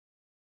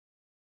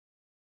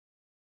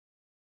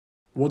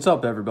What's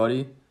up,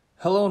 everybody?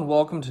 Hello and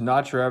welcome to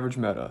Not Your Average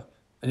Meta,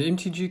 an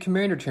MTG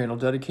Commander channel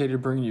dedicated to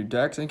bringing you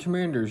decks and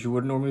commanders you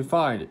wouldn't normally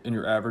find in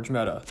your average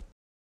meta.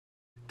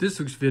 This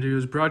week's video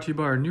is brought to you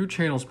by our new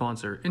channel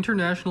sponsor,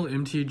 International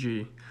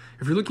MTG.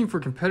 If you're looking for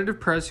competitive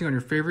pricing on your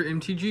favorite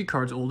MTG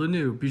cards old and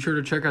new, be sure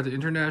to check out the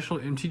International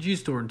MTG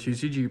store and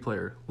TCG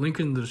Player, link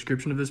in the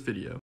description of this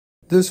video.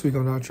 This week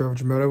on Not Your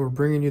Average Meta, we're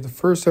bringing you the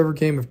first ever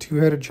game of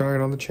Two-Headed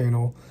Giant on the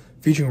channel,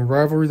 featuring a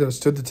rivalry that has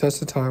stood the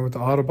test of time with the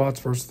Autobots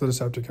versus the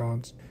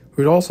Decepticons.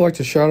 We'd also like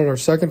to shout out our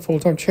second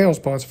full-time channel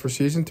sponsor for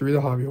Season 3,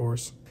 The Hobby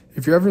Horse.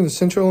 If you're ever in the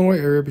Central Illinois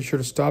area, be sure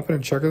to stop in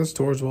and check out the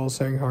store as well as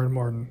saying hi to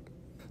Martin.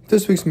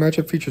 This week's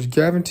matchup features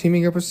Gavin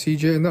teaming up with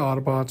CJ and the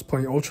Autobots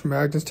playing Ultra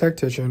Magnus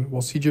Tactician,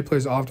 while CJ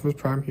plays Optimus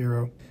Prime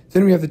Hero.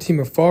 Then we have the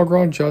team of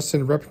Fogron and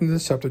Justin repping the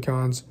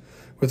Decepticons,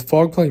 with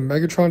Fog playing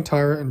Megatron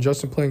Tyrant and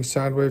Justin playing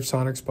Soundwave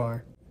Sonic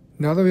Spy.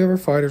 Now that we have our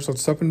fighters,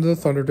 let's step into the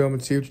Thunderdome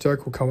and see which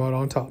deck will come out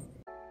on top.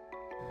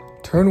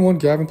 Turn 1,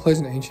 Gavin plays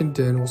an Ancient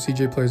Den while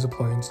CJ plays the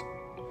Plains.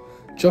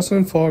 Justin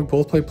and Fog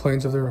both play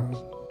Plains of their own.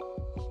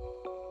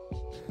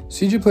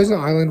 CJ plays an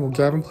Island while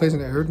Gavin plays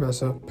an Arid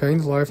Mesa, paying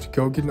the life to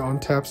go get an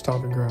untapped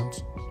Stomping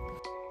Grounds.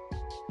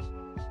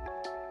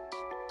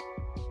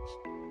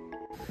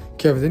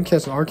 Gavin then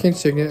casts an Arcane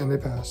Signet and they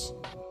pass.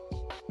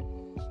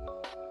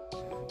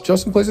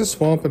 Justin plays a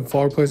Swamp and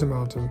Fog plays a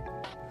Mountain.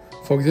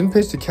 Fog then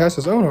pays to cast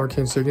his own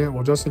Arcane Signet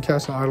while Justin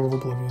casts an Idol of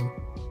Oblivion.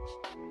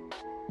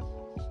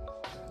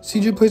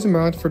 CJ plays a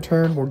Mountain for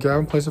turn while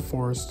Gavin plays a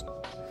Forest.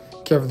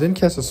 Gavin then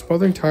casts a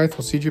Smothering Tithe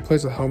while CJ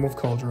plays a Helm of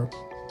Cauldron.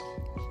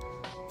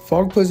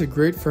 Fog plays a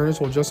Great Furnace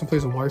while Justin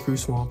plays a Waifu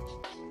Swamp.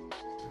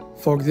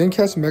 Fog then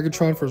casts a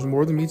Megatron for his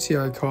more than meets the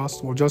eye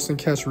cost while Justin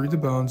casts Read the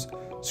Bones,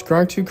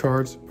 scrying 2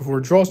 cards before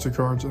he draws 2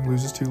 cards and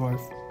loses 2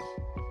 life.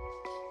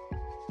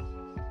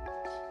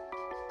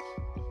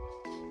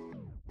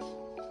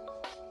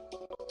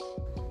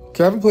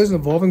 Gavin plays an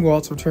Evolving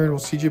Wilds for turn while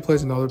CJ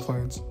plays another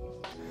Plains.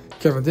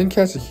 Gavin then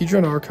casts a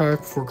Hedron Archive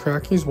before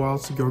cracking his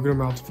wilds to go get a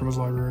mountain from his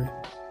library.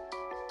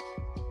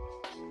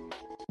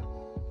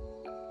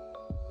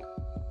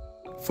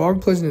 Fog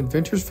plays an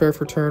Inventor's Fair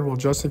for turn while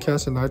Justin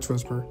casts a Night's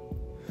Whisper.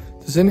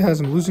 This then has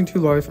him losing 2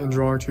 life and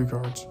drawing 2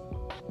 cards.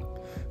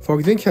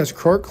 Fog then casts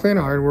Krark Clan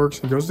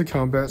Ironworks and goes to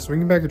combat,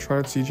 swinging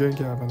Megatron at CJ and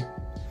Gavin.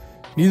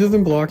 Neither of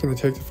them block and they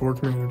take the 4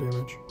 commander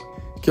damage.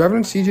 Gavin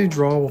and CJ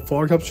draw while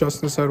Fog helps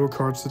Justin decide what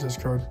cards to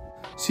discard.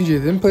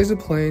 CJ then plays the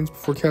Plains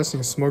before casting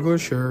a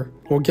Smuggler's Share,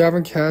 while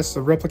Gavin casts a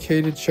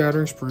replicated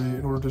Shattering Spree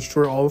in order to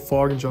destroy all of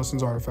Fog and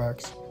Justin's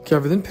artifacts.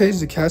 Gavin then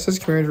pays to cast his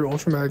commander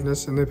Ultra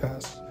Magnus and they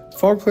pass.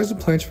 Fog plays the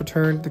Plains for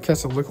turn to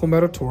cast a Liquid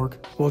Metal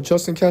Torque, while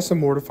Justin casts a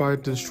Mortify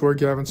to destroy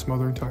Gavin's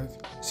Smothering Tithe.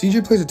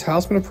 CJ plays a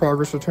Talisman of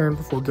Progress for turn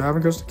before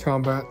Gavin goes to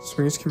combat,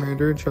 swinging his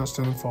commander at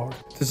Justin and Fog.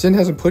 This then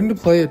has him put into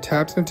play a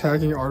tapped and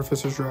attacking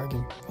Artificer's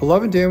Dragon.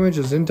 11 damage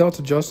is then dealt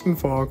to Justin and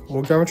Fog,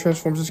 while Gavin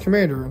transforms his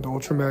commander into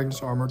Ultra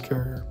Magnus Armored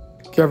Carrier.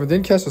 Gavin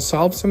then casts a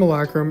Solid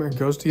Simulacrum and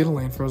goes to get a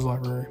land from his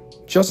library.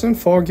 Justin and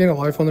Fog gain a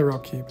life on their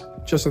upkeep.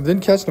 Justin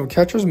then casts an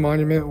Catcher's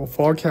Monument while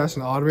Fog casts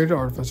an Automated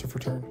Artificer for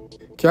turn.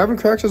 Gavin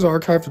cracks his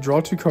archive to draw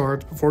 2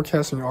 cards before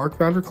casting an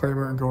Arcbound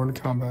Reclaimer and going to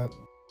combat.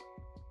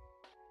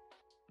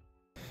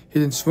 He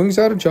then swings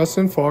out at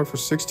Justin and Fog for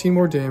 16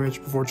 more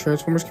damage before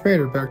transforming his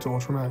commander back to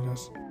Ultra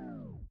Magnus.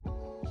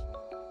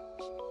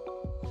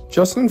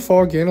 Justin and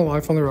Fog gain a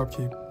life on their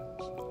upkeep.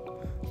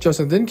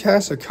 Justin then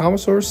casts a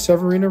Commissar's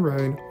Severina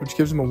Reign, which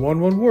gives him a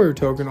 1/1 warrior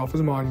token off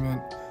his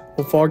monument,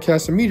 while Fog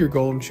casts a Meteor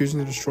Golem,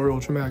 choosing to destroy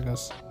Ultra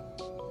Magnus.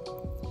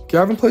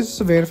 Gavin plays a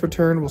Savannah for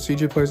turn while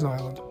CJ plays an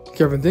Island.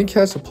 Gavin then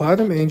casts a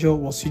Platinum Angel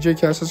while CJ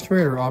casts his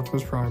commander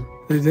Optimus Prime.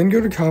 They then go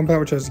to combat,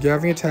 which has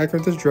Gavin attacking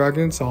with his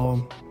Dragon and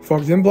Solemn.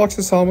 Fog then blocks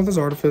the Solemn with his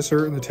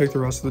Artificer and they take the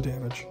rest of the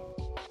damage.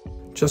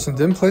 Justin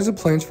then plays a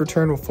Plains for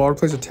turn while Fog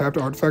plays a tapped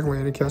artifact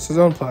land and casts his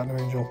own Platinum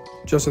Angel.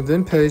 Justin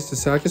then pays to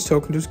sack his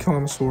token to his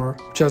Commissar,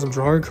 which has him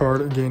drawing a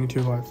card and gaining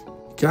 2 life.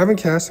 Gavin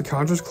casts a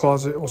Conjurer's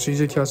Closet while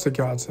CJ casts a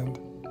Godsend.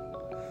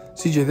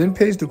 CJ then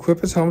pays to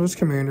equip his helmet to his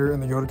commander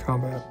and they go to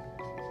combat.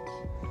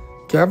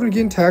 Gavin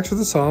again attacks with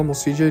the Solemn while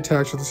CJ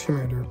attacks with his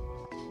commander.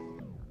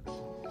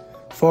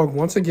 Fog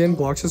once again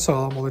blocks his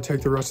Solemn while they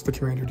take the rest of the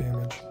commander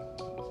damage.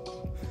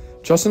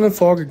 Justin and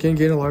Fog again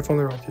gain a life on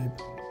their upkeep.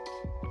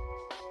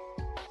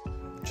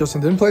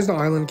 Justin then plays an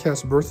Island and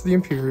casts Birth of the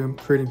Imperium,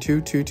 creating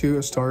 2 2/2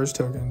 Astarius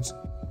tokens,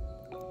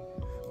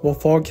 while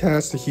Fog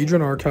casts the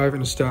Hedron Archive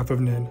and a Staff of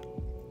Nin.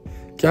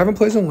 Gavin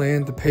plays a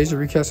land that pays to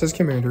recast his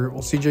commander,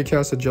 while CJ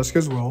casts a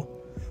Jessica's Will,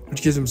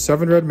 which gives him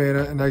 7 red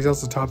mana and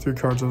exiles the top 3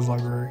 cards of his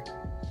library.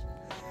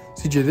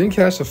 CJ then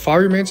casts a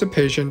Fire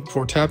Emancipation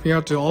before tapping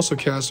out to also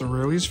cast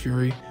Aurelia's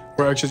Fury,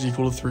 where X is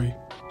equal to 3.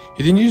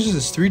 He then uses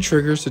his 3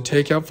 triggers to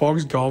take out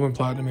Fog's Golem and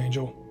Platinum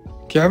Angel.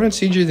 Gavin and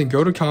CJ then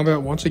go to combat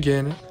once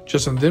again.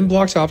 Justin then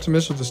blocks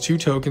Optimus with his 2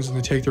 tokens and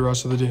they take the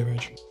rest of the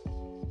damage.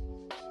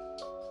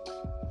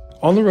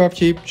 On their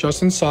upkeep,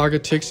 Justin's Saga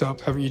ticks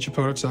up, having each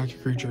opponent sack a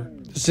creature.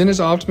 This then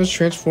is Optimus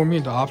transforming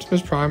into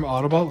Optimus Prime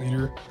Autobot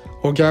Leader,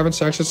 while Gavin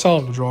sacks a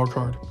Solemn to draw a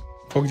card.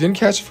 Fog then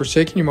casts a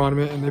Forsaken Your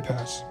Monument and they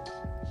pass.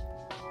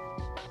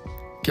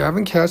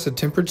 Gavin casts a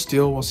Tempered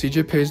Steel while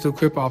CJ pays to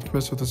equip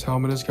Optimus with his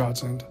helmet as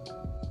Godsend.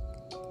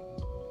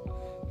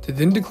 They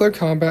then declare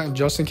combat and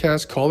Justin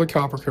casts Call the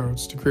Copper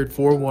Codes to create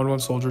 4 1/1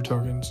 soldier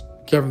tokens.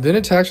 Gavin then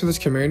attacks with his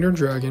commander and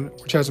dragon,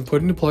 which has him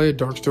put into play a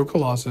Darksteel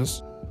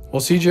Colossus,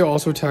 while CJ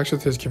also attacks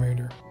with his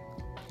commander.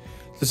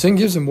 The Sin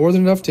gives him more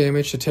than enough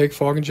damage to take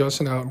Fog and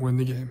Justin out and win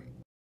the game.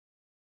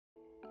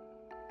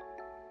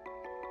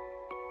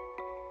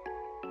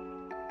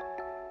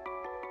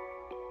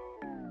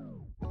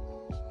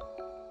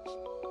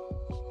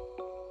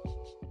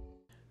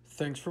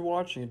 Thanks for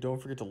watching, and don't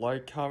forget to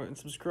like, comment, and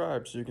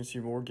subscribe so you can see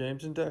more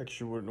games and decks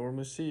you wouldn't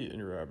normally see in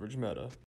your average meta.